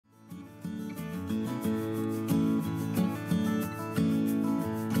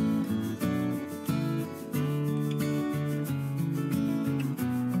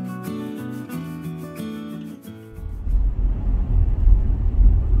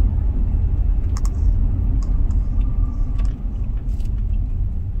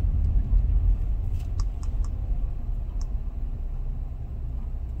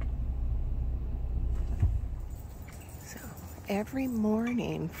every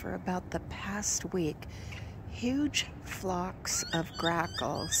morning for about the past week, huge flocks of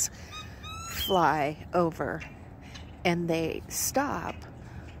grackles fly over and they stop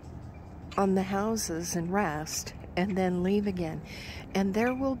on the houses and rest and then leave again. And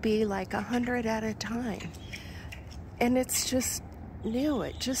there will be like 100 at a time. And it's just new.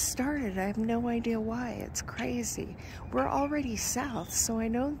 It just started. I have no idea why. It's crazy. We're already south, so I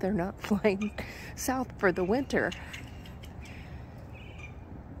know they're not flying south for the winter.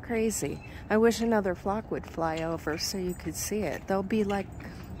 Crazy. I wish another flock would fly over so you could see it. There'll be like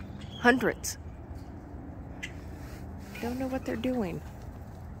hundreds. Don't know what they're doing.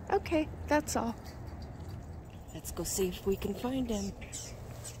 Okay, that's all. Let's go see if we can find him. He's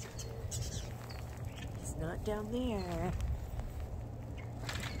not down there.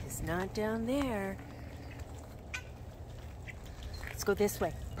 He's not down there. Let's go this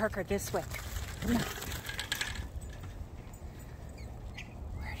way. Parker, this way. Come on.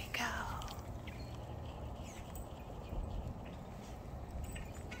 Where'd he go?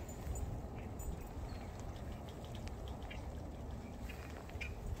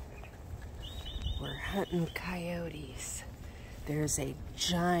 We're hunting coyotes. There's a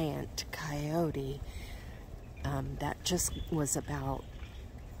giant coyote that just was about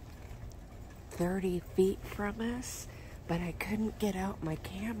 30 feet from us, but I couldn't get out my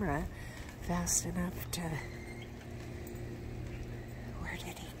camera fast enough to... Where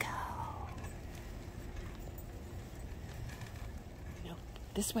did he go? Nope.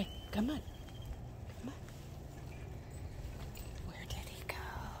 This way. Come on. Come on. Where did he go?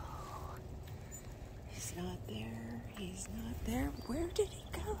 He's not there. He's not there. Where did he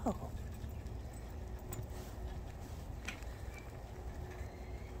go?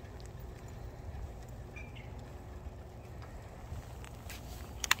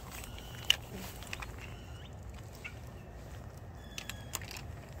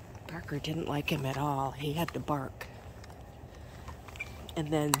 Parker didn't like him at all. He had to bark. And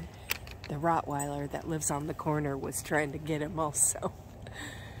then the Rottweiler that lives on the corner was trying to get him also.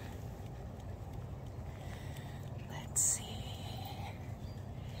 Let's see.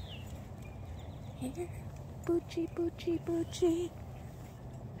 Here. Boochie, boochie, boochie.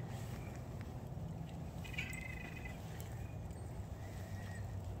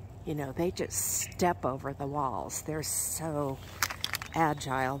 You know, they just step over the walls. They're so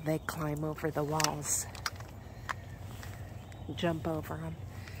agile. They climb over the walls. Jump over them.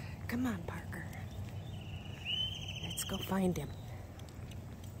 Come on, Parker. Let's go find him.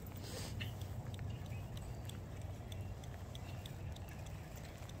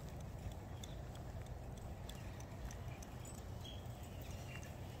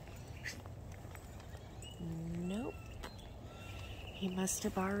 Nope. He must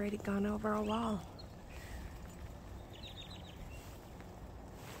have already gone over a wall.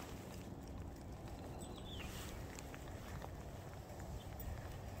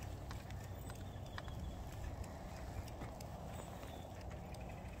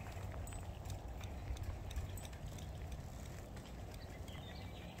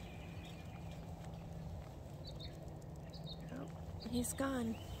 He's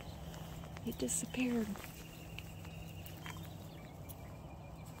gone. He disappeared.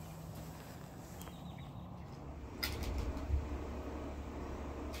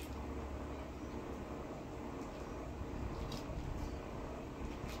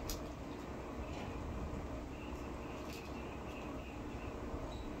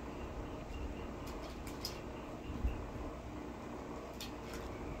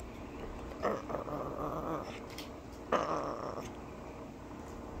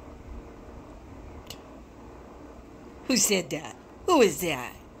 Who said that? Who is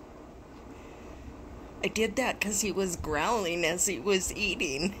that? I did that because he was growling as he was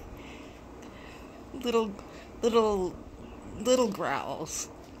eating. Little growls.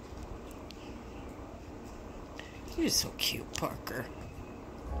 You're so cute, Parker.